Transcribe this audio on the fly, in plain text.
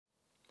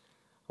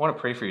I want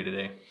to pray for you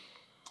today.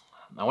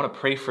 I want to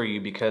pray for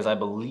you because I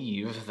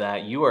believe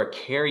that you are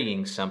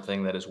carrying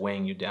something that is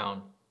weighing you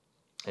down.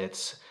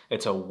 It's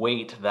a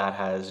weight that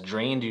has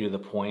drained you to the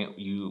point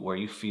where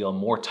you feel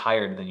more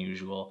tired than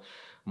usual,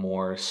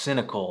 more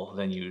cynical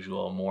than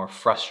usual, more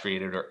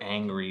frustrated or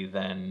angry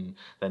than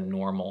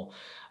normal.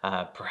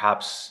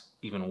 Perhaps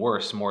even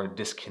worse, more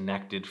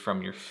disconnected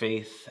from your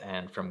faith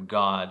and from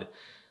God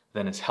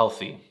than is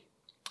healthy.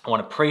 I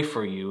want to pray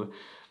for you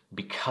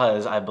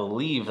because I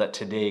believe that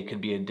today could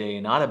be a day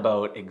not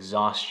about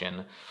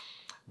exhaustion,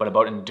 but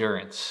about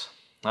endurance,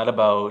 not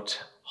about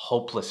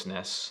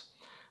hopelessness,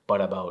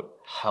 but about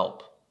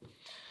help.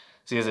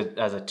 See, as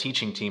a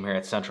teaching team here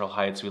at Central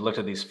Heights, we looked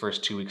at these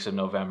first 2 weeks of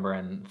November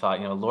and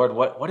thought, Lord,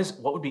 what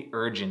would be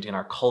urgent in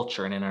our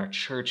culture and in our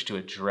church to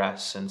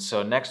address? And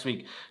so next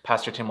week,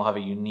 Pastor Tim will have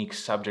a unique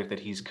subject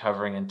that he's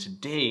covering. And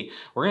today,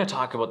 we're going to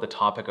talk about the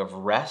topic of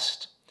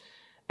rest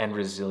and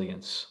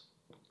resilience.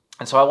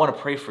 And so I want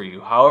to pray for you,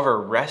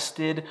 however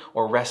rested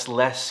or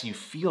restless you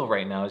feel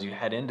right now as you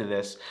head into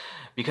this,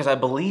 because I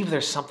believe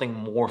there's something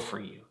more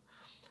for you,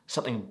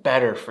 something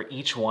better for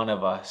each one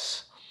of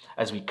us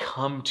as we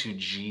come to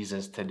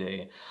Jesus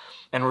today.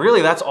 And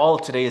really, that's all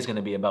today is going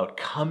to be about,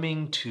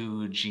 coming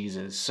to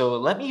Jesus. So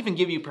let me even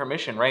give you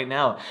permission right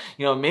now.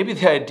 Maybe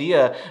the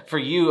idea for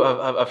you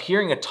of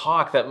hearing a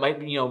talk that might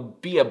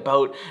be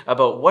about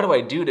what do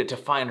I do to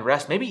find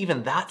rest, maybe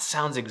even that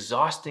sounds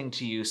exhausting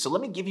to you. So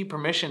let me give you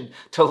permission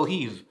to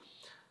leave,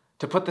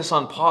 to put this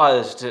on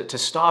pause, to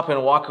stop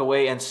and walk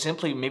away and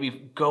simply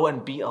maybe go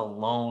and be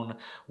alone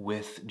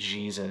with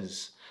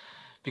Jesus.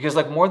 Because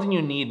more than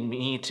you need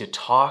me to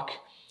talk,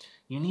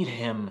 you need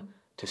him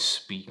to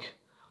speak.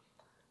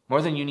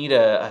 More than you need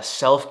a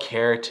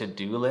self-care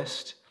to-do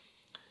list,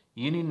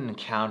 you need an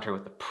encounter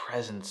with the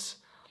presence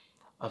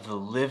of the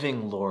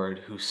living Lord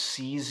who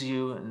sees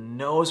you,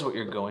 knows what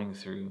you're going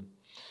through,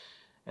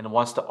 and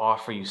wants to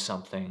offer you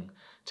something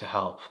to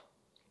help.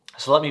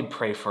 So let me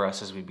pray for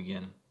us as we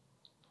begin.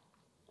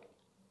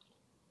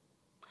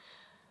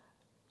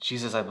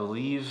 Jesus, I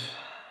believe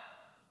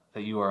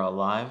that you are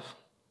alive.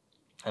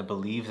 I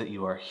believe that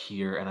you are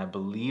here, and I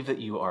believe that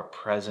you are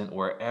present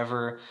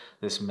wherever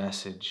this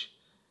message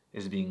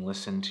is being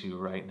listened to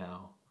right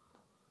now.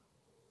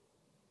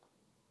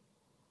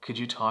 Could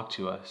you talk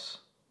to us?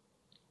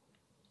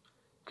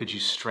 Could you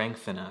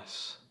strengthen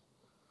us?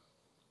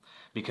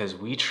 Because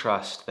we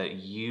trust that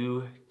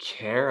you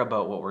care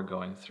about what we're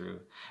going through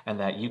and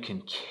that you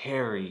can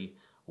carry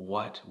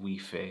what we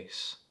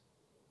face.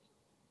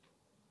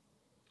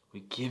 We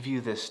give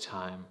you this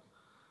time.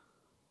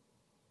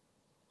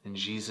 In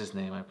Jesus'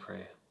 name I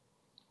pray.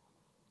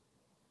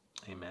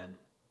 Amen.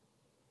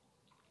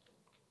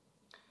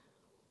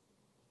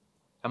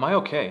 Am I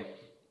okay?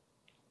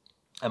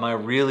 Am I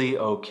really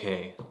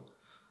okay?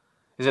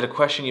 Is it a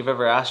question you've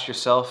ever asked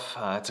yourself?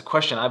 It's a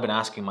question I've been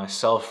asking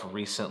myself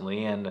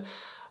recently, and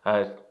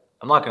I'm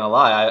not going to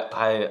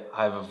lie,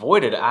 I've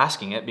avoided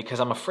asking it because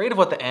I'm afraid of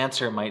what the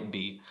answer might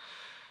be.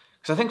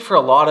 Because I think for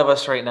a lot of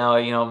us right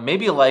now,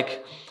 maybe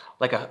like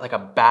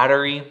a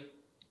battery,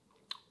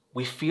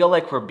 we feel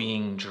like we're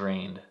being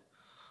drained.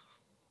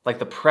 Like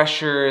the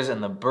pressures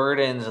and the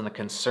burdens and the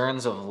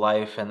concerns of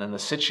life and then the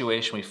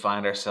situation we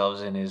find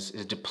ourselves in is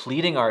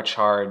depleting our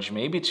charge,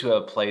 maybe to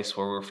a place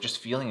where we're just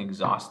feeling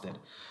exhausted.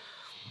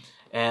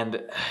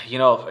 And,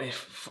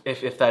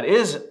 if that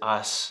is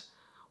us,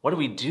 what do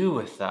we do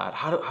with that?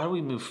 How do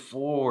we move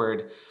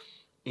forward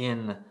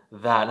in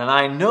that? And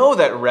I know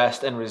that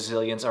rest and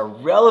resilience are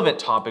relevant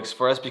topics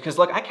for us because,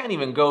 I can't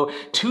even go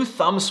 2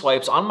 thumb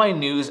swipes on my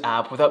news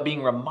app without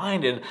being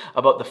reminded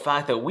about the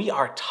fact that we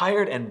are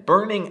tired and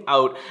burning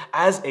out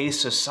as a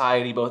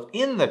society, both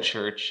in the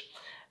church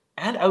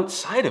and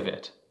outside of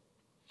it.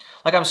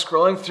 I'm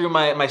scrolling through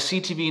my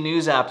CTV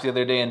news app the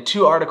other day and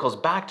 2 articles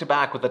back to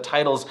back with the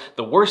titles,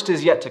 "The Worst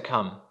Is Yet to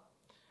Come,"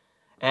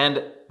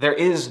 and "There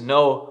Is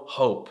No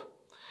Hope."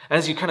 And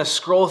as you kind of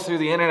scroll through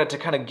the internet to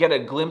kind of get a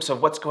glimpse of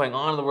what's going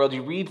on in the world,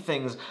 you read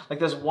things like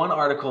this one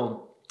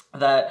article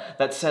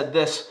that said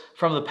this: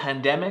 from the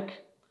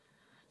pandemic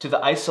to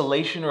the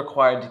isolation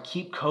required to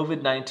keep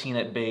COVID-19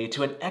 at bay,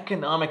 to an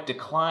economic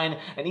decline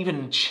and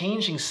even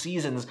changing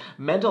seasons,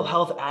 mental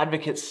health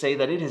advocates say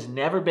that it has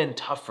never been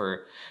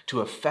tougher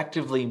to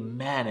effectively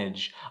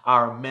manage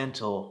our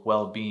mental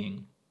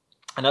well-being.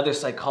 Another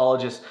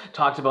psychologist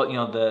talked about,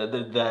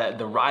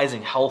 the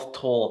rising health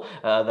toll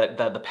that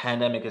the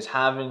pandemic is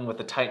having with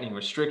the tightening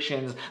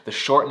restrictions, the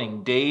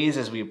shortening days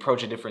as we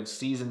approach a different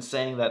season,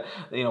 saying that,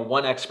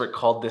 one expert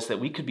called this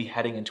that we could be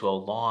heading into a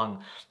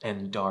long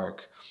and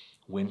dark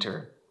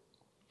winter.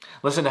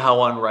 Listen to how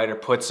one writer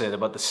puts it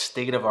about the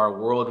state of our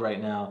world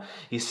right now.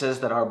 He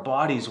says that our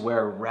bodies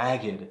wear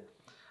ragged,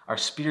 our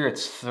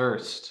spirits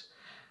thirst.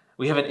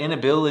 We have an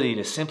inability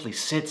to simply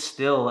sit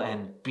still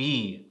and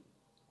be.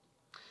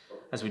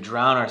 As we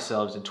drown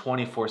ourselves in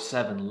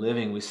 24/7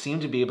 living, we seem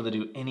to be able to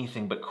do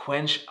anything but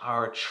quench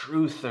our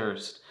true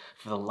thirst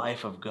for the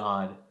life of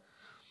God.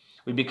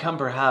 We become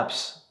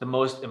perhaps the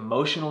most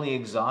emotionally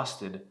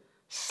exhausted,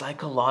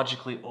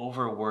 psychologically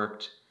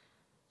overworked,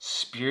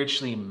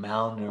 spiritually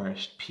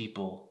malnourished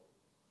people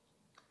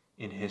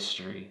in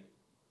history.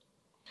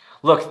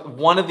 Look,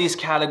 one of these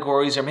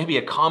categories, or maybe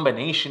a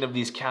combination of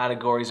these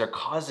categories, are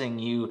causing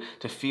you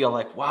to feel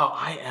like, wow,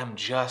 I am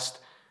just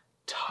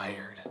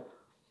tired.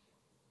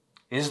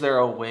 Is there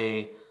a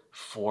way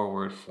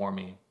forward for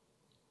me?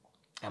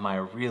 Am I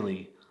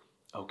really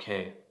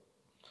okay?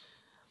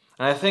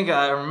 And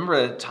I remember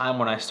a time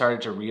when I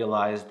started to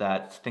realize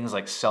that things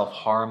like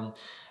self-harm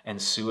and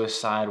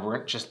suicide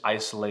weren't just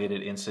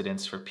isolated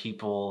incidents for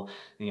people,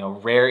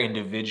 rare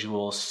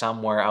individuals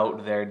somewhere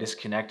out there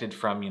disconnected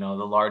from, the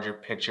larger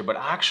picture, but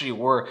actually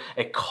were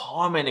a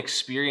common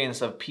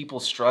experience of people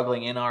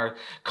struggling in our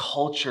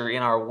culture,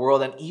 in our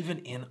world, and even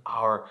in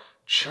our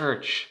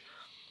church.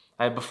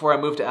 Before I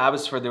moved to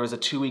Abbotsford, there was a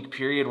 2-week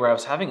period where I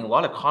was having a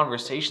lot of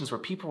conversations where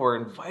people were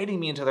inviting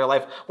me into their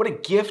life. What a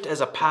gift as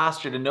a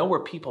pastor to know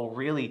where people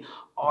really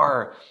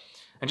are,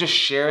 and just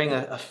sharing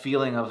a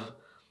feeling of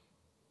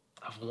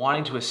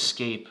wanting to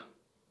escape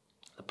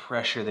the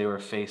pressure they were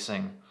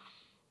facing.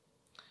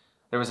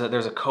 There was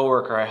a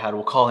coworker I had,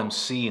 we'll call him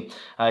C.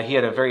 He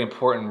had a very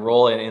important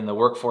role in the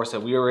workforce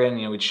that we were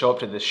in. We'd show up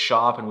to this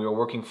shop and we were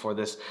working for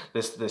this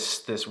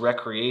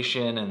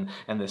recreation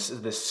and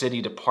this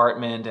city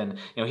department. And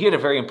he had a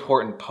very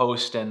important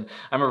post. And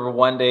I remember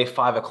one day,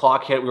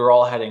 5:00 hit, we were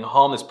all heading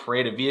home. This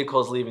parade of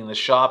vehicles leaving the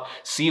shop.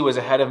 C was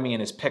ahead of me in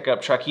his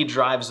pickup truck. He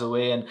drives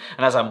away, and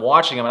as I'm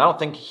watching him, and I don't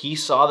think he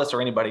saw this or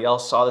anybody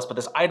else saw this, but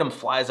this item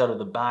flies out of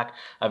the back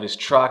of his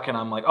truck, and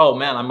I'm like, oh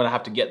man, I'm gonna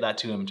have to get that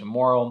to him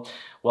tomorrow.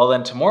 Well,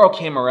 then tomorrow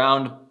came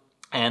around,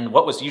 and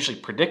what was usually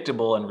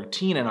predictable and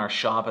routine in our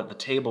shop at the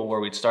table where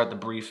we'd start the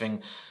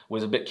briefing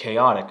was a bit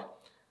chaotic.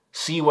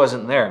 C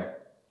wasn't there.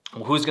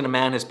 Well, who's going to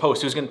man his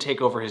post? Who's going to take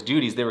over his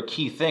duties? There were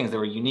key things. There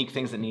were unique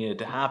things that needed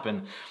to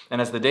happen.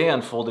 And as the day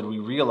unfolded, we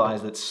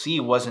realized that C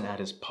wasn't at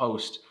his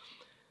post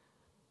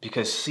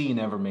because C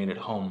never made it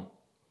home.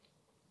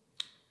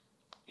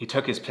 He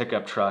took his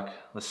pickup truck,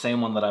 the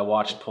same one that I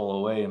watched pull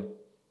away.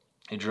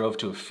 He drove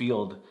to a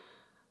field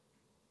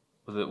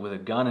with a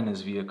gun in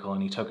his vehicle,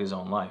 and he took his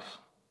own life.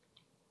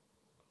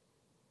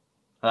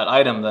 That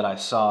item that I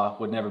saw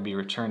would never be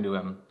returned to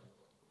him.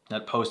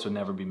 That post would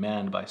never be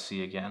manned by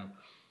C again.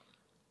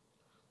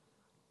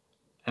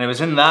 And it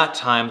was in that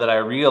time that I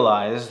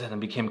realized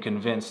and became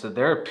convinced that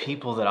there are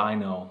people that I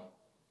know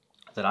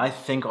that I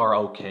think are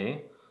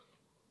okay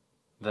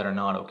that are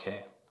not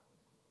okay.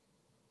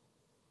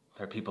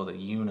 There are people that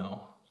you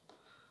know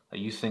that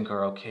you think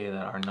are okay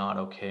that are not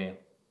okay.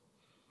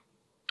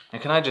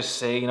 And can I just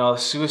say,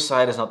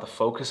 suicide is not the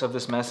focus of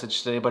this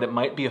message today, but it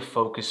might be a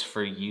focus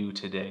for you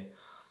today.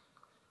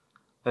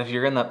 That if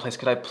you're in that place,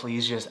 could I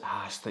please just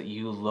ask that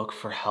you look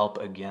for help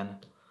again?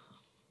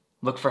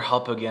 Look for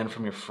help again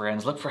from your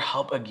friends. Look for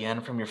help again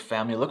from your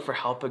family. Look for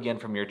help again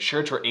from your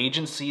church or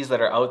agencies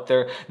that are out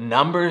there,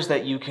 numbers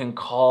that you can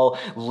call,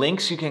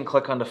 links you can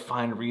click on to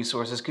find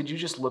resources. Could you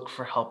just look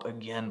for help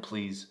again,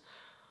 please?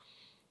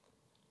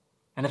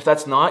 And if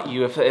that's not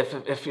you,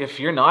 if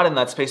you're not in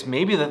that space,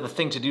 maybe the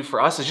thing to do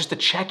for us is just to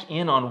check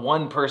in on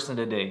one person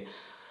today.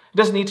 It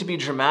doesn't need to be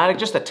dramatic,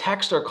 just a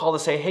text or a call to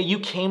say, hey, you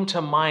came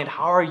to mind.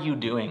 How are you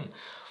doing?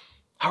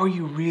 How are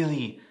you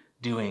really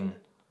doing?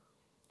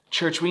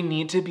 Church, we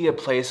need to be a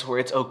place where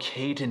it's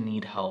okay to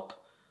need help,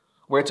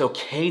 where it's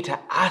okay to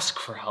ask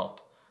for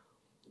help,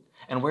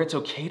 and where it's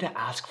okay to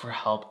ask for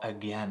help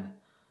again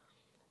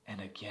and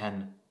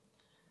again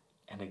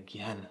and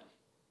again.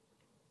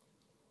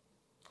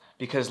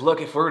 Because look,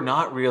 if we're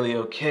not really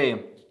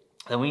okay,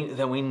 then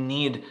we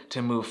need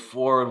to move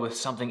forward with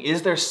something.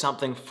 Is there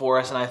something for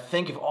us? And I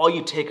think if all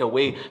you take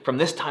away from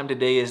this time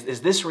today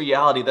is this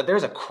reality that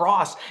there's a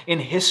cross in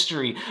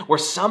history where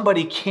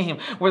somebody came,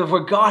 where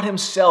God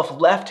himself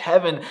left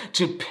heaven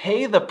to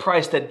pay the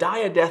price, to die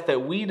a death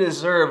that we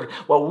deserved.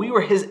 While we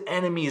were his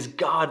enemies,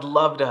 God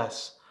loved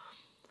us.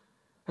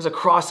 There's a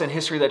cross in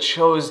history that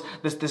shows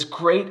this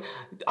great,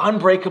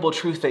 unbreakable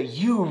truth that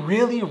you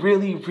really,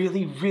 really,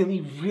 really,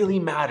 really, really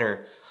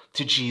matter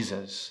to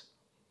Jesus.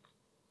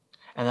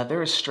 And that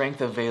there is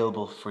strength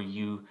available for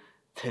you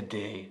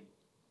today.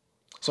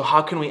 So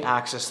how can we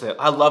access that?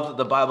 I love that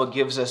the Bible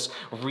gives us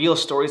real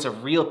stories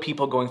of real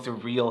people going through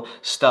real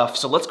stuff.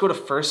 So let's go to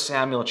 1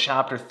 Samuel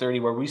chapter 30,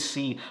 where we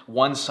see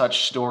one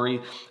such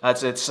story.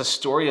 It's a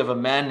story of a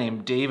man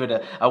named David,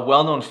 a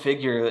well-known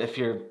figure if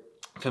you're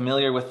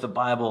familiar with the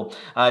Bible.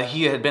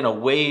 He had been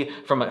away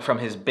from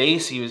his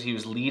base. He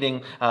was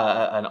leading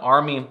an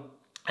army,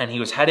 and he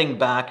was heading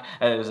back.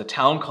 It was a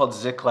town called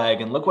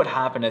Ziklag, and look what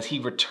happened as he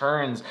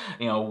returns,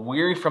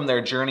 weary from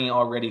their journey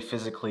already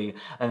physically,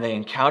 and they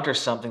encounter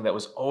something that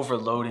was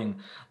overloading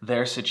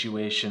their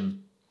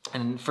situation.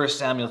 And in 1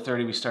 Samuel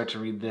 30, we start to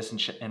read this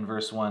in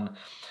verse 1.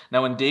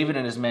 Now when David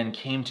and his men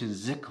came to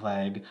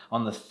Ziklag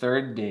on the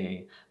 3rd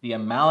day, the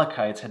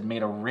Amalekites had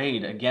made a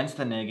raid against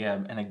the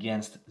Negeb and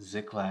against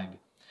Ziklag.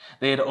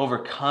 They had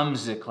overcome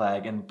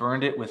Ziklag and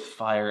burned it with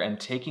fire, and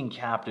taken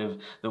captive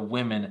the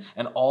women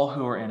and all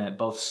who were in it,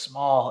 both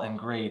small and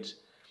great.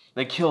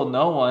 They killed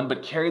no one,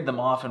 but carried them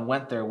off and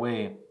went their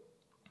way.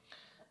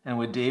 And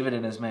when David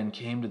and his men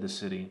came to the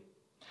city,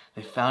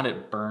 They found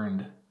it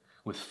burned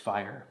with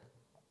fire,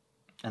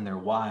 and their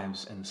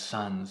wives and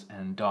sons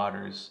and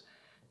daughters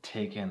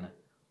taken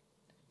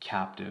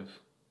captive.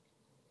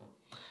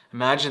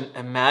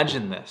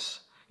 Imagine this.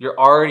 You're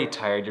already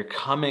tired. You're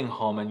coming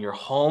home and your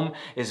home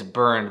is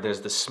burned. There's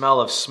the smell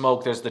of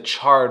smoke. There's the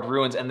charred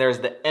ruins and there's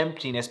the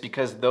emptiness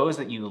because those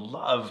that you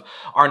love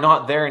are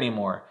not there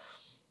anymore.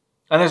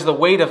 And there's the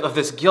weight of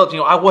this guilt.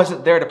 I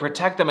wasn't there to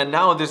protect them. And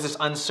now there's this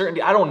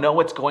uncertainty. I don't know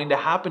what's going to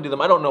happen to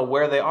them. I don't know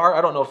where they are.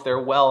 I don't know if they're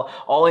well.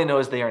 All I know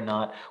is they are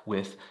not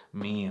with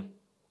me.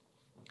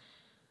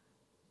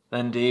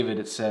 Then David,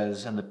 it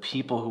says, and the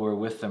people who were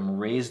with them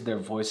raised their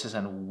voices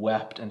and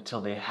wept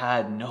until they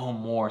had no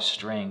more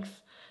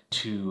strength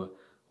to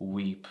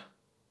weep.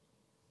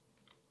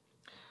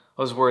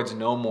 Those words,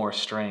 no more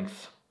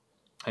strength.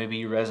 Maybe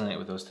you resonate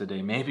with those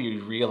today. Maybe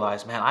you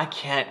realize, man, I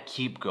can't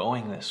keep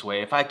going this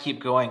way. If I keep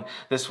going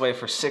this way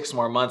for 6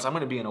 more months, I'm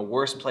going to be in a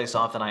worse place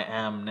off than I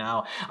am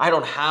now. I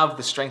don't have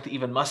the strength to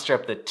even muster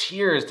up the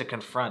tears to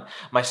confront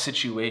my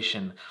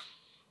situation.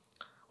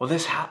 Well,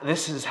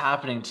 this is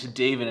happening to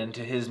David and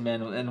to his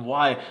men. And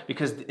why?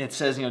 Because it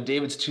says,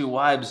 David's 2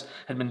 wives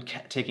had been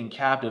taken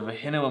captive,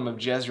 Ahinoam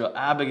of Jezreel,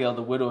 Abigail,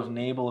 the widow of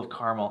Nabal of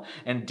Carmel.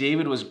 And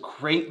David was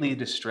greatly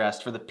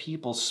distressed, for the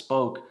people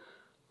spoke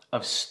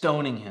of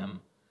stoning him,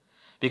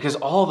 because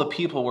all the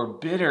people were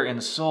bitter in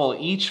soul,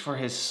 each for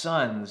his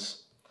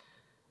sons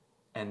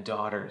and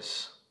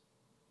daughters.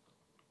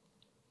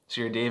 So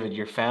you're David,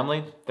 your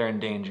family, they're in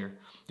danger.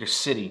 Your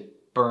city,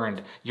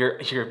 burned.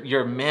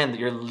 Your men that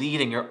you're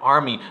leading, your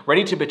army,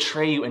 ready to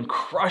betray you and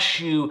crush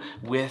you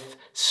with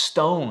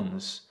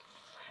stones.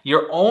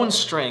 Your own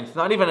strength,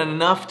 not even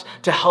enough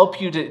to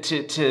help you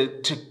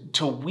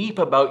to weep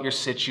about your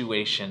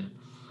situation.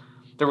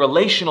 The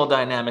relational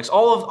dynamics,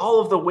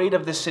 all of the weight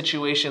of this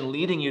situation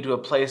leading you to a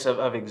place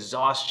of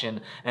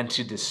exhaustion and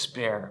to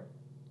despair.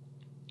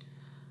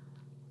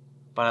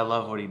 But I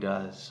love what he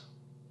does.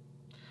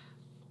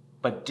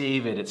 But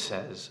David, it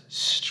says,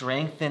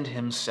 strengthened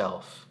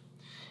himself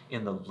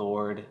in the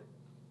Lord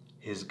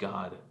his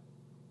God.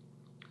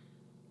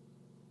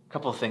 A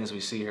couple of things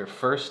we see here.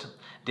 First,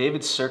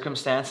 David's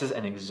circumstances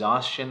and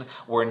exhaustion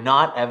were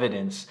not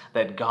evidence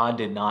that God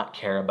did not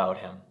care about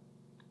him.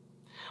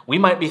 We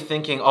might be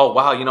thinking, oh,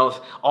 wow,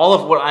 all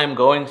of what I'm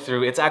going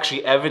through, it's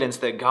actually evidence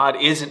that God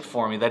isn't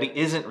for me, that he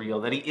isn't real,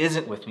 that he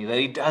isn't with me, that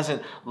he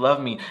doesn't love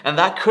me. And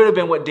that could have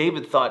been what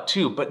David thought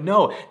too. But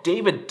no,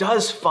 David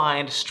does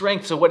find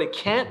strength. So what it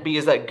can't be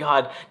is that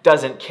God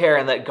doesn't care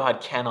and that God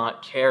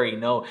cannot carry.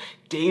 No,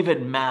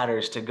 David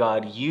matters to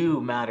God.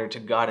 You matter to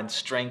God, and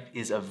strength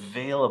is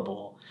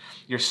available.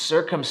 Your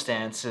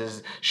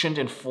circumstances shouldn't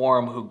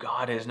inform who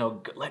God is.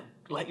 No,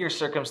 let your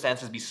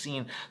circumstances be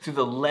seen through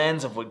the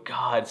lens of what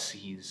God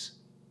sees.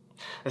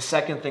 The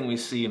second thing we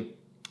see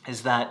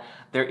is that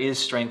there is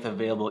strength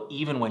available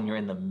even when you're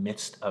in the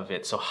midst of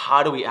it. So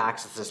how do we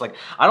access this?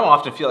 I don't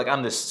often feel like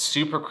I'm this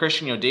super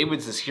Christian.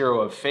 David's this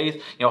hero of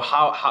faith.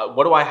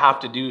 What do I have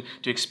to do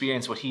to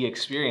experience what he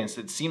experienced?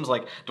 It seems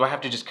like, do I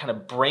have to just kind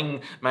of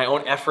bring my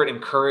own effort and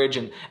courage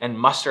and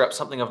muster up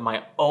something of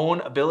my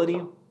own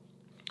ability?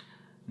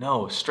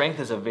 No, strength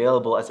is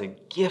available as a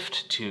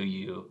gift to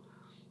you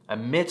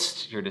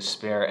amidst your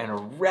despair,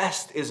 and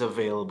rest is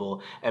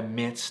available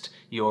amidst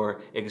your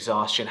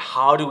exhaustion.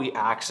 How do we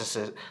access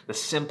it? The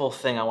simple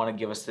thing I want to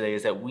give us today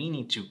is that we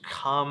need to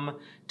come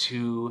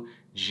to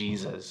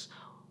Jesus.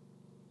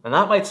 And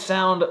that might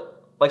sound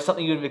like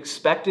something you'd have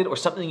expected or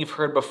something you've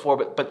heard before,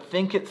 but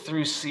think it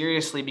through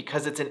seriously,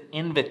 because it's an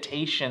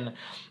invitation,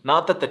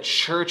 not that the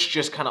church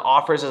just kind of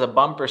offers as a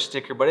bumper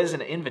sticker, but it is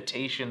an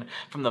invitation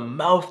from the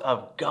mouth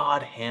of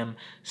God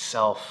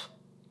himself.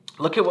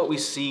 Look at what we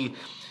see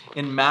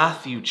in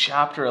Matthew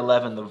chapter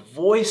 11, the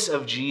voice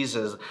of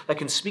Jesus that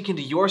can speak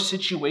into your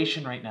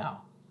situation right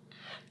now.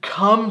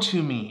 Come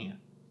to me,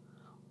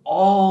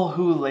 all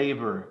who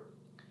labor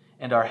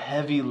and are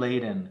heavy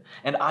laden,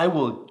 and I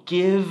will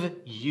give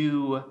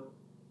you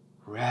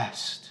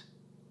rest.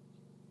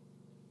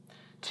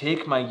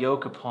 Take my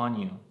yoke upon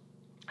you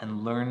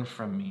and learn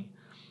from me,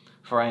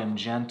 for I am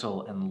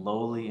gentle and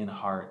lowly in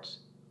heart,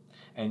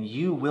 and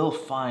you will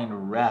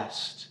find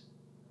rest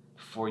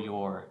for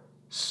your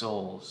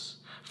souls.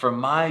 For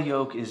my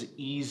yoke is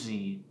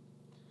easy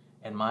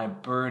and my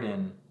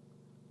burden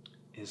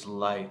is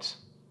light.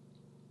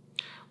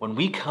 When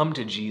we come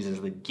to Jesus,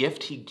 the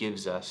gift he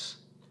gives us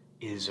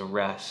is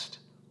rest.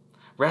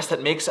 Rest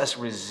that makes us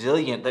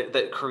resilient,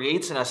 that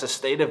creates in us a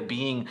state of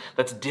being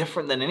that's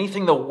different than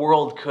anything the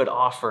world could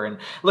offer. And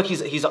look,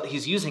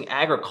 he's using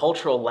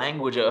agricultural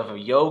language of a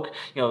yoke,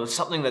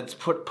 something that's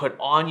put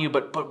on you.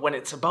 But when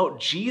it's about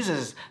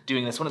Jesus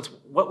doing this, when it's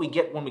what we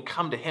get when we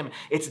come to him,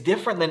 it's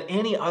different than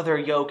any other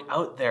yoke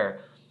out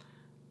there.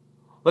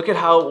 Look at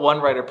how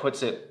one writer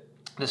puts it,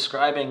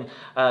 describing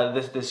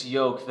this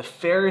yoke. The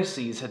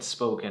Pharisees had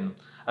spoken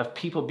of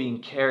people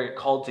being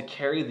called to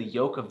carry the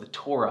yoke of the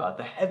Torah,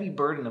 the heavy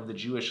burden of the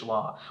Jewish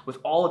law, with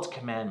all its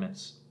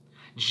commandments.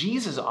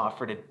 Jesus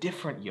offered a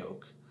different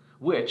yoke,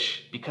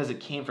 which, because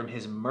it came from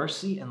his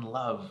mercy and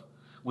love,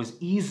 was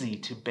easy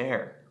to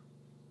bear.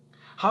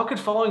 How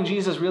could following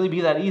Jesus really be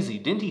that easy?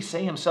 Didn't he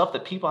say himself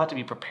that people had to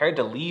be prepared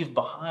to leave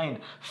behind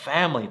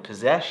family,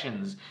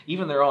 possessions,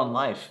 even their own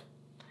life?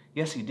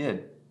 Yes, he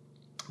did.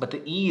 But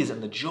the ease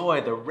and the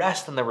joy, the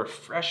rest and the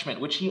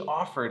refreshment which he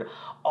offered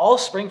all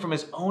spring from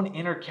his own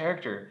inner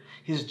character,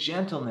 his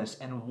gentleness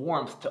and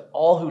warmth to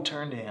all who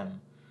turn to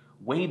him,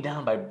 weighed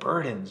down by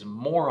burdens,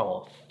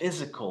 moral,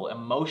 physical,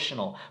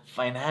 emotional,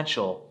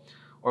 financial,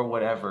 or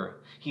whatever.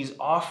 He's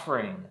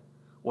offering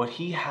what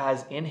he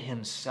has in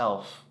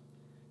himself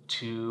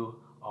to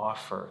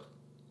offer.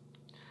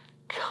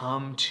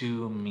 Come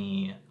to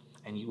me,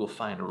 and you will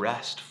find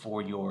rest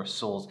for your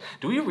souls.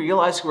 Do we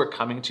realize who we're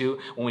coming to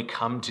when we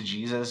come to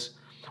Jesus?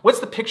 What's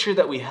the picture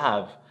that we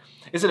have?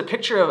 Is it a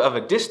picture of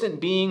a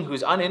distant being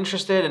who's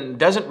uninterested and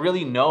doesn't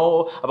really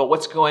know about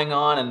what's going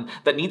on and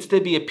that needs to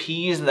be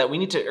appeased and that we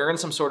need to earn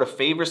some sort of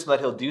favor so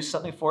that he'll do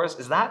something for us?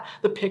 Is that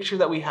the picture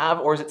that we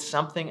have, or is it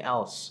something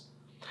else?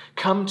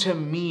 Come to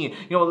me.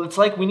 It's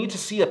like we need to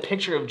see a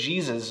picture of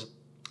Jesus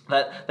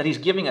that he's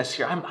giving us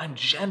here. I'm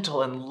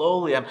gentle and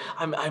lowly.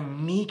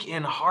 I'm meek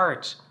in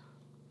heart.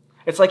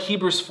 It's like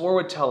Hebrews 4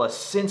 would tell us,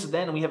 since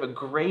then we have a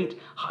great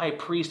high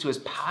priest who has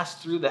passed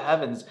through the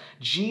heavens,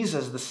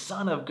 Jesus, the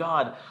Son of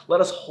God.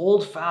 Let us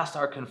hold fast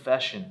our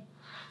confession.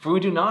 For we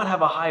do not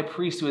have a high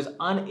priest who is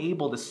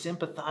unable to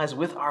sympathize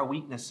with our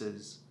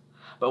weaknesses,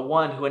 but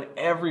one who in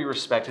every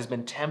respect has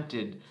been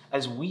tempted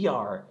as we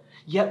are,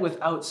 yet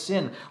without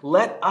sin.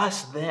 Let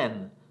us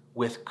then,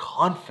 with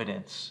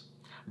confidence,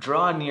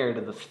 draw near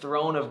to the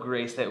throne of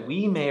grace that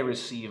we may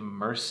receive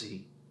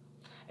mercy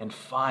and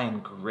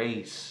find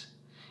grace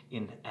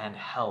and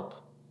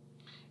help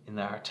in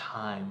our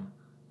time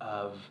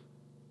of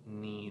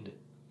need.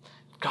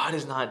 God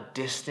is not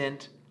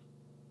distant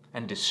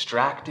and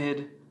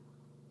distracted,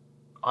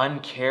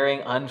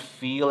 uncaring,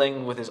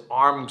 unfeeling, with his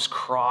arms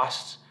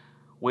crossed,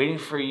 waiting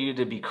for you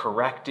to be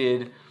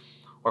corrected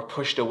or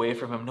pushed away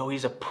from him. No,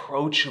 he's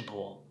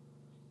approachable.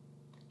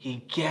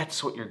 He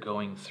gets what you're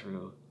going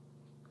through.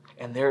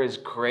 And there is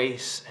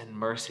grace and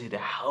mercy to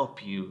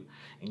help you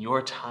in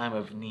your time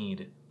of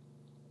need.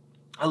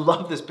 I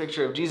love this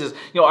picture of Jesus.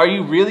 Are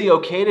you really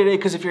okay today?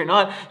 Because if you're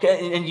not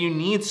and you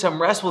need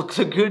some rest, well,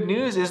 the good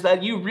news is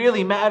that you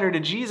really matter to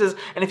Jesus.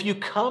 And if you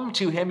come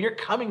to him, you're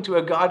coming to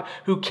a God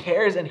who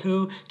cares and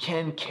who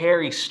can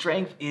carry.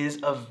 Strength is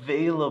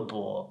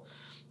available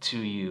to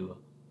you.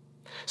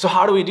 So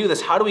how do we do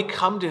this? How do we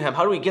come to him?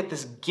 How do we get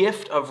this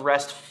gift of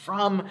rest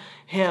from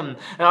him?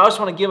 And I just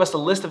want to give us a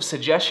list of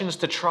suggestions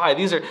to try.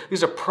 These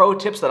are pro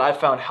tips that I've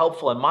found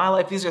helpful in my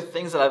life. These are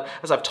things that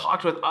as I've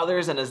talked with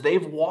others and as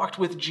they've walked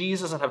with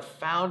Jesus and have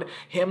found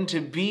him to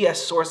be a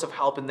source of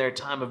help in their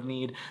time of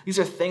need. These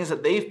are things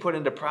that they've put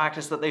into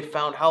practice that they've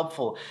found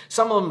helpful.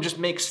 Some of them just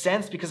make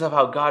sense because of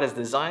how God has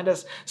designed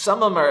us.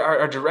 Some of them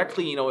are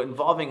directly,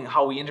 involving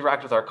how we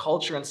interact with our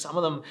culture, and some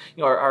of them,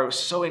 are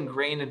so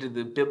ingrained into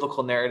the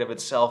biblical narrative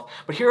itself.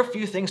 But here are a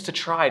few things to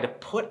try to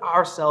put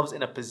ourselves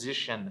in a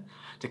position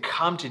to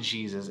come to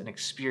Jesus and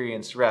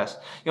experience rest.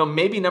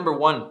 Maybe number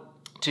one,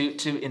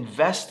 to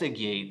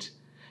investigate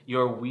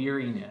your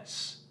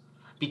weariness.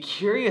 Be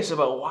curious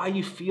about why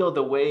you feel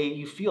the way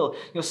you feel.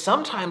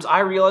 Sometimes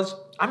I realize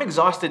I'm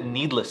exhausted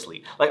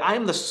needlessly. Like I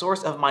am the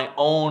source of my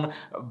own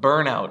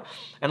burnout.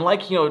 And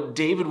like,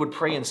 David would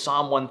pray in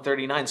Psalm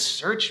 139,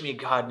 search me,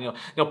 God,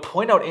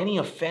 point out any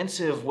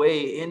offensive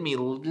way in me,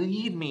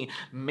 lead me.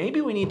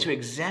 Maybe we need to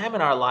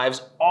examine our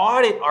lives,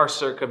 audit our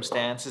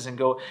circumstances and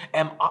go,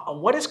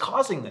 what is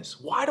causing this?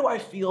 Why do I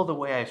feel the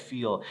way I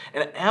feel?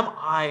 And am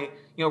I,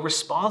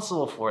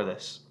 responsible for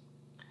this?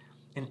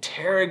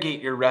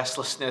 Interrogate your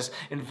restlessness,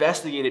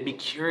 investigate it, be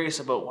curious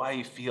about why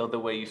you feel the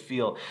way you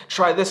feel.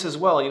 Try this as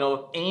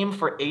well, aim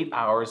for 8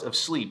 hours of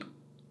sleep.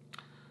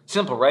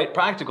 Simple, right?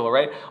 Practical,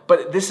 right?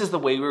 But this is the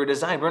way we were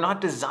designed. We're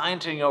not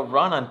designed to,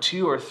 run on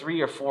 2 or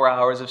 3 or 4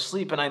 hours of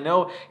sleep. And I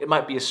know it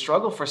might be a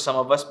struggle for some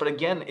of us, but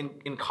again,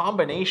 in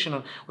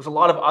combination with a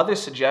lot of other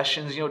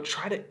suggestions,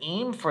 try to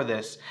aim for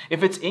this.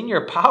 If it's in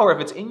your power, if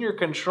it's in your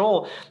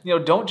control,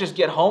 don't just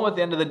get home at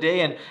the end of the day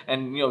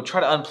and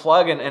try to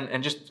unplug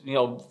and just,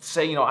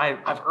 say,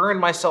 I've earned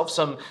myself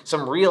some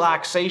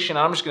relaxation.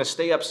 I'm just going to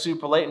stay up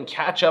super late and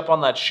catch up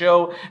on that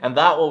show, and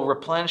that will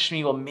replenish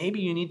me. Well, maybe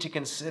you need to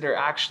consider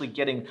actually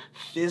getting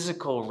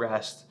physical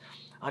rest,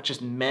 not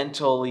just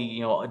mentally,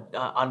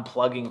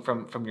 unplugging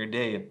from your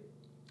day.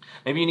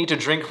 Maybe you need to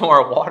drink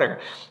more water.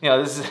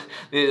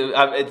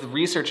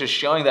 Research is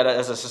showing that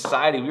as a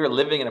society, we are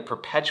living in a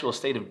perpetual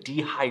state of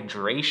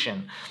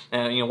dehydration.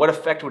 And what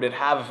effect would it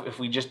have if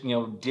we just,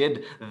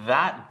 did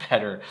that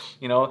better?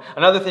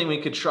 Another thing we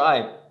could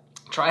try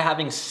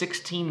having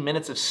 16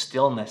 minutes of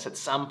stillness at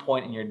some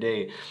point in your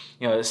day.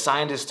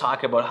 Scientists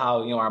talk about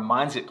how, our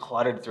minds get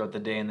cluttered throughout the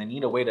day and they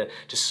need a way to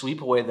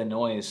sweep away the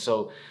noise.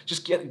 So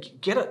just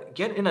get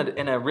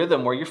in a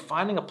rhythm where you're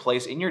finding a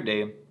place in your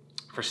day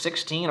for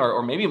 16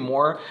 or maybe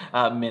more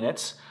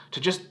minutes to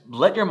just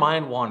let your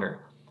mind wander.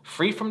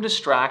 free from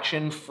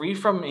distraction, free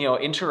from,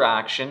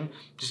 interaction.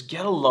 Just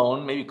get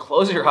alone, maybe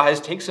close your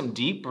eyes, take some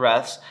deep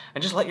breaths,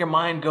 and just let your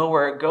mind go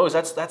where it goes.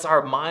 That's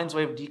our mind's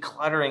way of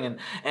decluttering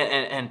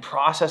and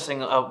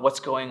processing of what's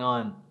going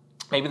on.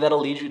 Maybe that'll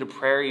lead you to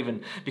prayer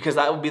even, because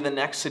that would be the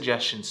next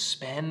suggestion.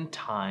 Spend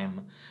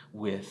time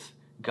with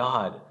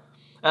God.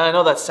 And I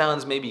know that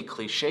sounds maybe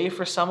cliche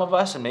for some of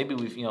us, and maybe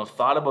we've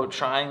thought about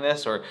trying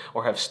this or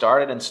have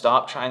started and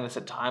stopped trying this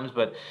at times.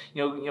 But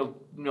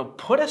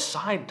put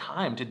aside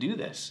time to do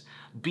this.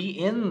 Be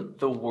in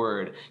the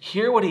Word.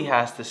 Hear what He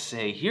has to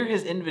say. Hear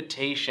His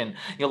invitation.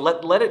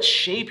 Let it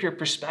shape your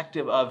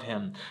perspective of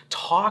Him.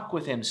 Talk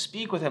with Him.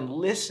 Speak with Him.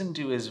 Listen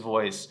to His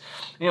voice.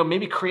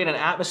 Maybe create an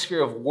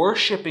atmosphere of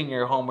worship in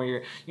your home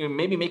where you're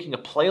maybe making a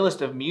playlist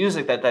of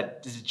music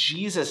that is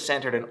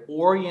Jesus-centered and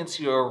orients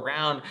you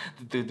around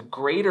the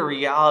greater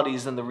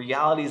realities than the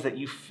realities that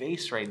you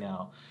face right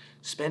now.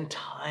 Spend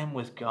time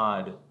with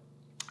God.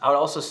 I would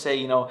also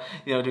say, to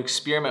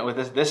experiment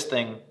with this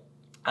thing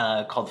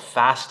called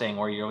fasting,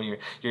 where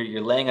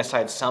you're laying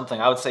aside something.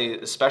 I would say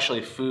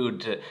especially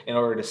food in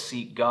order to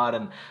seek God.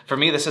 And for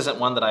me, this isn't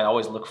one that I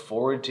always look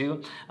forward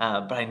to,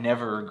 but I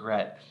never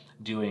regret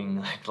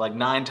doing. Like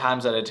 9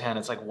 times out of 10,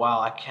 it's like, wow,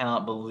 I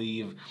cannot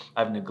believe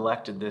I've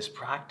neglected this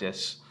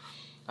practice.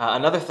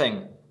 Another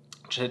thing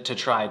to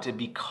try, to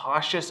be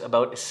cautious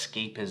about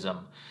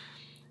escapism.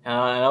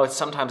 I know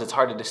sometimes it's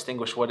hard to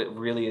distinguish what it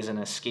really is an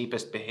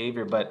escapist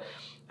behavior, but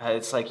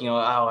it's like,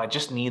 I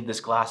just need this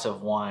glass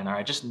of wine, or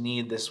I just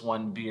need this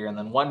one beer, and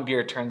then one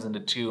beer turns into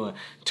 2,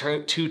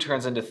 and 2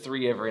 turns into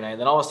 3 every night. And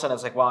then all of a sudden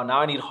it's like, wow,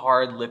 now I need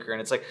hard liquor. And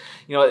it's like,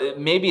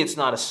 maybe it's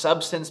not a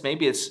substance,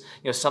 maybe it's,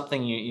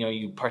 something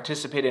you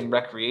participate in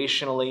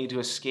recreationally to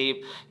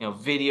escape,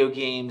 video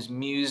games,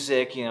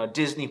 music,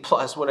 Disney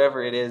Plus,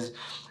 whatever it is.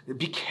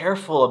 Be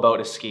careful about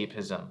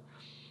escapism.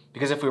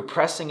 Because if we're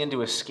pressing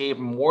into escape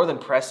more than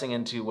pressing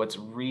into what's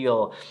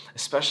real,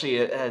 especially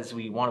as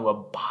we want to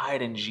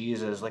abide in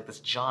Jesus, like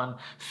this John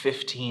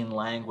 15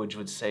 language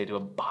would say, to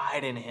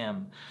abide in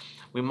Him,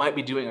 we might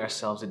be doing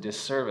ourselves a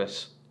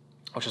disservice.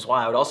 Which is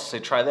why I would also say,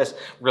 try this,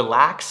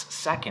 relax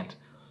second.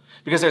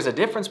 Because there's a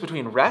difference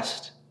between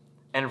rest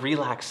and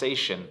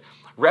relaxation.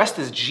 Rest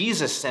is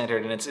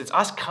Jesus-centered, and it's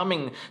us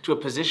coming to a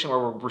position where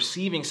we're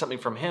receiving something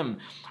from Him.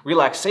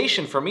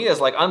 Relaxation for me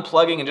is like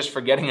unplugging and just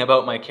forgetting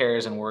about my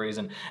cares and worries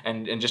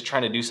and just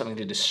trying to do something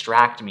to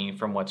distract me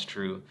from what's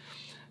true.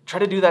 Try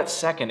to do that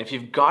second. If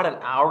you've got an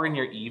hour in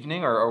your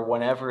evening or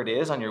whenever it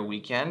is on your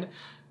weekend,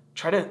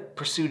 try to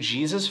pursue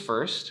Jesus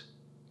first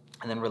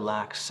and then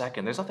relax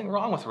second. There's nothing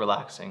wrong with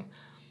relaxing.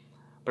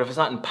 But if it's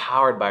not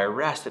empowered by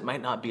rest, it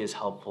might not be as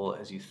helpful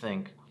as you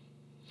think.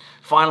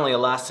 Finally, a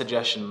last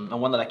suggestion,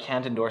 and one that I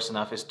can't endorse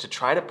enough, is to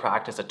try to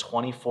practice a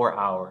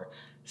 24-hour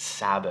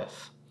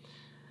Sabbath.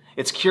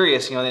 It's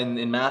curious,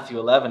 in Matthew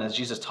 11, as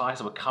Jesus talks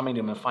about coming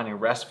to Him and finding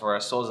rest for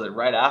our souls, that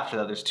right after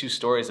that, there's 2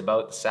 stories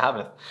about the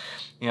Sabbath.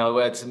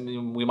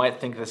 We might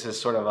think this is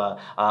sort of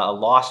a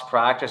lost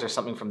practice or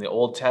something from the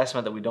Old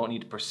Testament that we don't need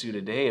to pursue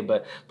today,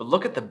 but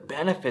look at the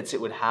benefits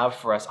it would have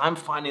for us. I'm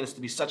finding this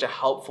to be such a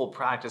helpful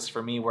practice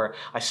for me, where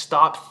I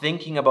stop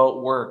thinking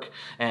about work,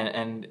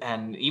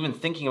 and even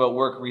thinking about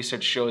work,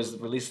 research shows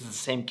releases the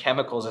same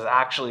chemicals as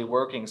actually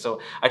working.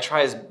 So I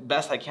try as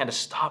best I can to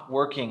stop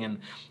working, and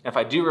if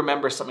I do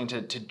remember something,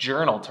 to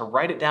journal, to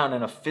write it down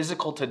in a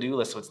physical to-do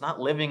list so it's not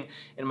living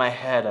in my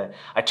head.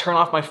 I turn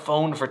off my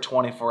phone for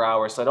 24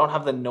 hours so I don't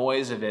have the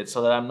noise of it,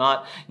 so that I'm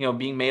not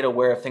being made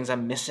aware of things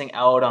I'm missing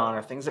out on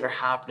or things that are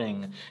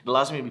happening. It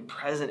allows me to be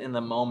present in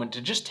the moment,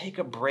 to just take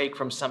a break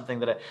from something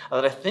that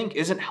I think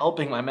isn't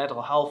helping my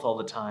mental health all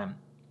the time.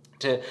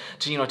 To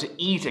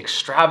eat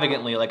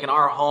extravagantly, like in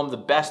our home, the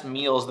best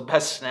meals, the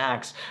best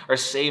snacks are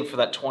saved for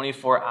that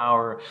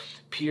 24-hour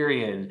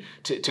period.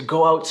 To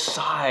go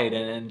outside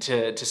and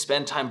to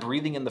spend time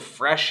breathing in the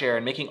fresh air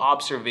and making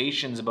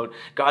observations about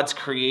God's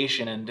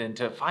creation, and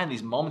to find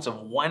these moments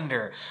of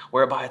wonder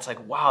whereby it's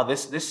like, wow,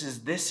 this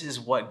is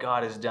what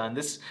God has done.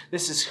 This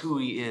is who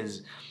He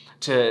is.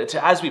 To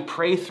as we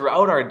pray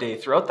throughout our day,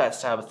 throughout that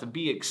Sabbath, to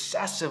be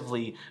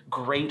excessively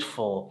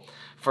grateful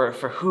for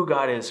who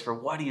God is, for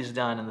what He's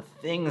done, and the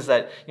things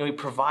that He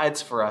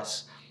provides for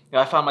us.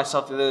 I found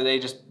myself the other day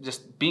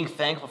just being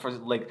thankful for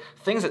like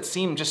things that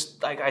seem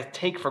just like I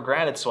take for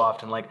granted so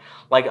often. Like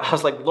I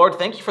was like, Lord,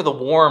 thank You for the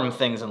warm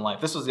things in life.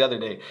 This was the other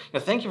day.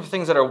 Thank You for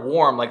things that are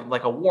warm,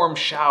 like a warm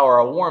shower,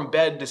 a warm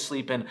bed to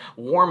sleep in,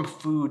 warm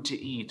food to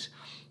eat.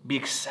 Be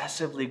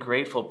excessively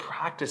grateful.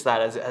 Practice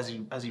that as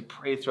you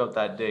pray throughout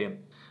that day.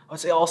 I would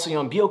say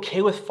also, be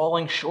okay with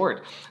falling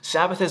short.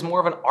 Sabbath is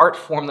more of an art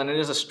form than it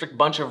is a strict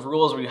bunch of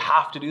rules where you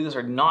have to do this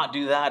or not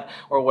do that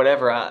or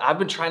whatever. I've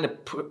been trying to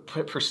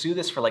pursue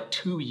this for like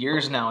 2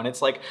 years now, and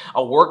it's like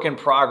a work in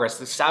progress.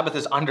 The Sabbath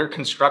is under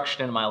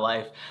construction in my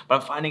life,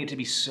 but I'm finding it to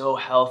be so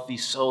healthy,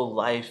 so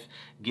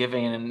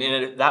life-giving,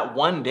 and that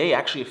one day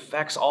actually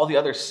affects all the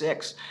other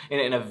 6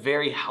 in a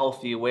very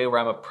healthy way,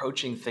 where I'm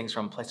approaching things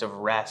from a place of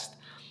rest,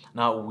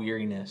 not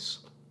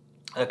weariness.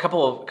 A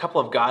couple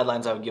of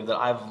guidelines I would give that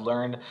I've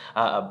learned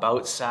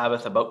about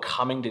Sabbath, about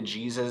coming to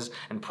Jesus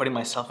and putting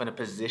myself in a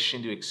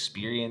position to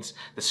experience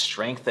the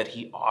strength that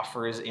he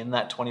offers in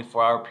that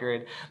 24-hour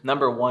period.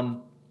 Number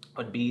one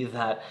would be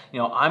that,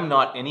 I'm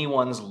not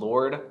anyone's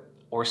Lord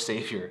or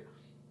Savior.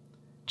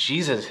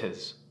 Jesus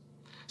is.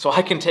 So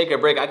I can take a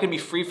break. I can be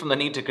free from the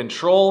need to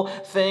control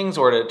things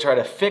or to try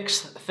to fix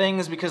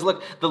things, because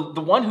look, the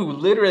one who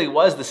literally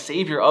was the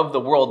Savior of the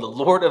world, the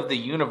Lord of the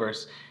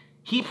universe,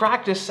 he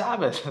practiced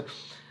Sabbath.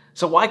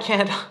 So why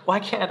can't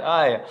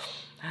I?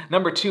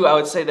 Number two, I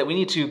would say that we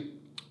need to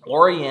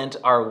orient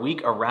our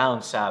week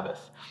around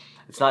Sabbath.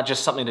 It's not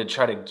just something to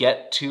try to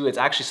get to. It's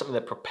actually something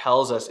that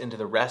propels us into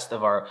the rest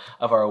of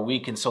our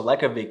week. And so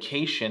like a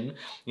vacation,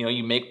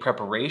 you make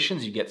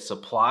preparations, you get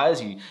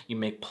supplies, you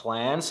make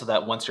plans so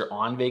that once you're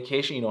on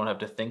vacation, you don't have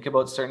to think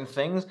about certain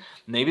things.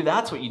 Maybe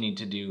that's what you need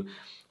to do.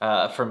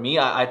 For me,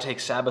 I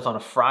take Sabbath on a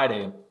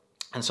Friday.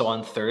 And so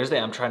on Thursday,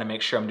 I'm trying to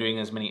make sure I'm doing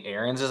as many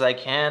errands as I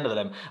can,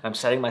 that I'm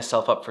setting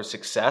myself up for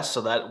success,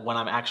 so that when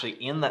I'm actually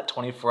in that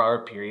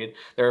 24-hour period,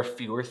 there are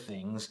fewer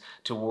things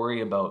to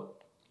worry about.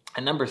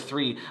 And number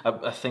three,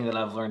 a thing that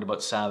I've learned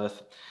about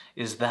Sabbath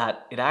is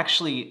that it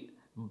actually,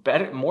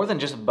 more than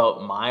just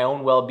about my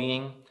own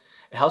well-being,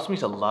 it helps me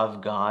to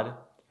love God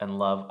and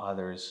love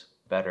others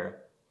better.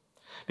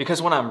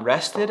 Because when I'm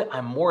rested,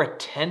 I'm more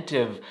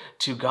attentive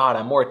to God.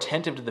 I'm more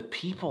attentive to the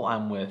people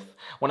I'm with.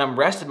 When I'm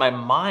rested, my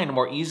mind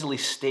more easily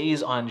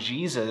stays on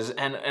Jesus.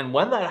 And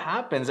when that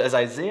happens, as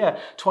Isaiah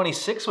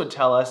 26 would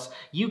tell us,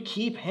 you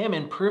keep him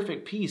in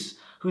perfect peace,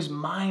 whose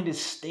mind is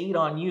stayed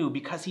on you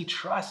because he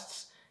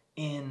trusts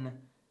in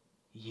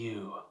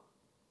you.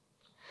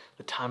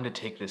 The time to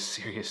take this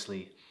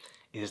seriously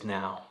is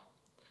now.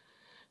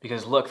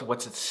 Because look,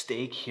 what's at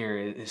stake here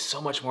is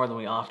so much more than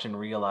we often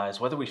realize,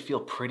 whether we feel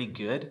pretty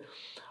good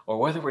or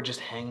whether we're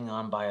just hanging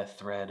on by a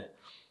thread.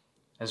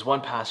 As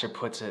one pastor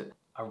puts it,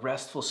 a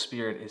restful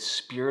spirit is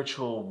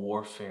spiritual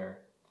warfare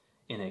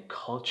in a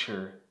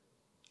culture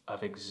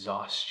of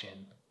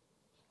exhaustion.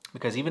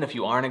 Because even if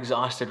you aren't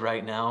exhausted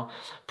right now,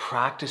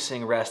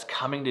 practicing rest,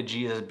 coming to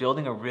Jesus,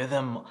 building a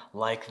rhythm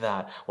like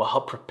that will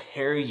help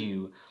prepare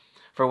you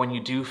for when you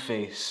do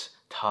face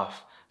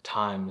tough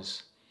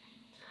times.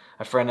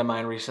 A friend of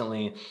mine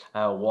recently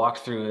walked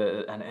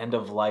through an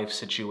end-of-life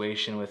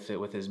situation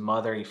with his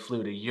mother. He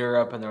flew to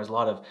Europe, and there was a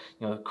lot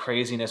of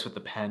craziness with the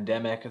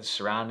pandemic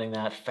surrounding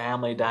that,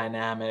 family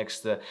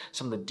dynamics,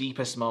 some of the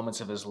deepest moments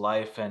of his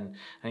life. And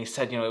he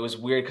said, it was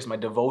weird because my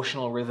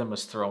devotional rhythm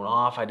was thrown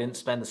off. I didn't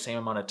spend the same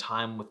amount of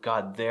time with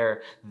God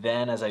there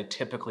then as I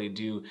typically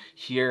do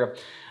here.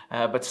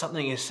 But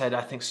something he said,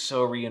 I think,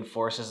 so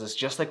reinforces this.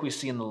 Just like we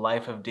see in the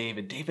life of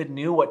David, David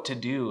knew what to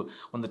do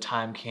when the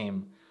time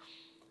came.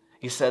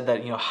 He said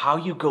that, how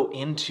you go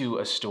into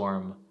a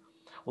storm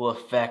will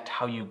affect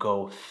how you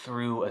go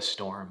through a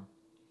storm.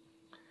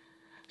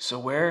 So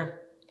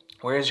where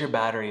is your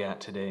battery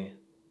at today?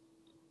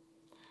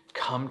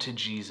 Come to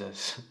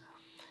Jesus.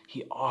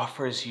 He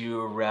offers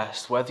you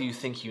rest, whether you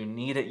think you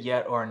need it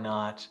yet or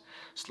not.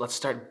 So let's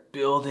start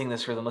building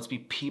this rhythm. Let's be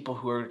people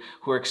who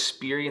are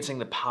experiencing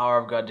the power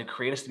of God to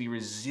create us to be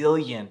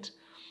resilient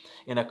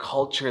in a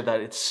culture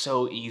that it's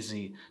so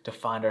easy to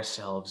find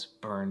ourselves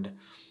burned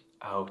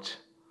out.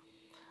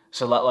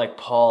 So like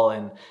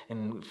Paul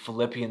in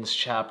Philippians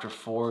chapter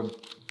 4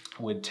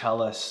 would tell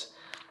us,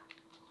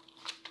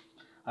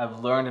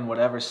 I've learned in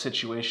whatever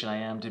situation I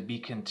am to be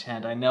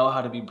content. I know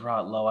how to be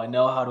brought low. I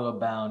know how to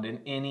abound in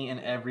any and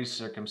every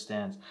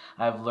circumstance.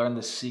 I have learned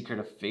the secret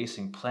of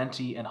facing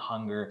plenty and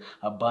hunger,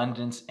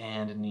 abundance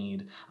and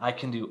need. I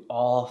can do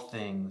all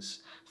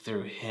things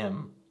through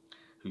him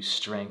who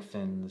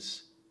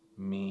strengthens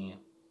me.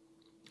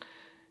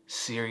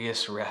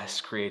 Serious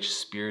rest creates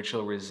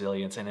spiritual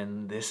resilience,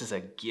 and this is a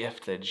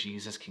gift that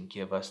Jesus can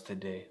give us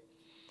today.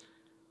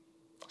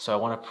 So I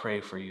want to pray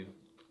for you.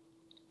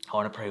 I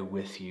want to pray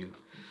with you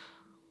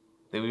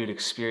that we would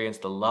experience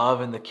the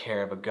love and the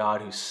care of a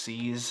God who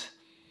sees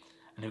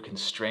and who can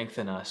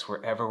strengthen us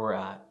wherever we're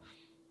at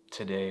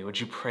today. Would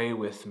you pray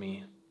with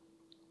me?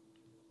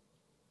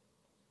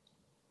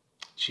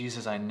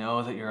 Jesus, I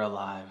know that you're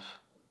alive.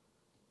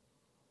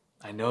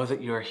 I know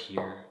that you're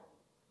here.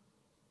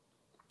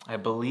 I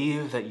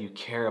believe that you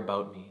care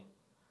about me.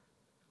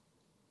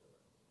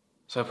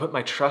 So I put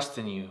my trust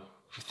in you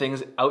for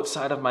things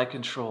outside of my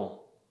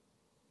control.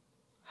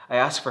 I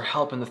ask for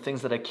help in the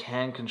things that I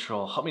can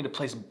control. Help me to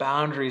place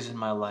boundaries in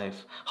my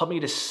life. Help me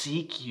to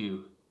seek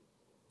you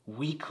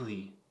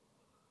weekly.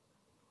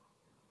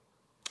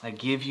 I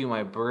give you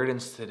my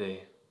burdens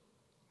today,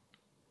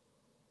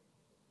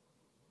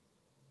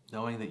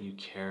 knowing that you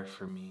care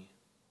for me.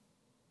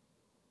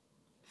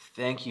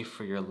 Thank you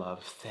for your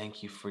love.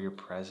 Thank you for your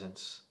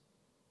presence.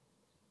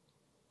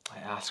 I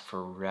ask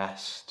for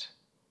rest.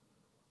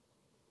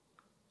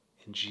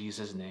 In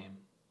Jesus' name,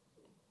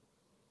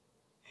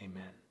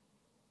 amen.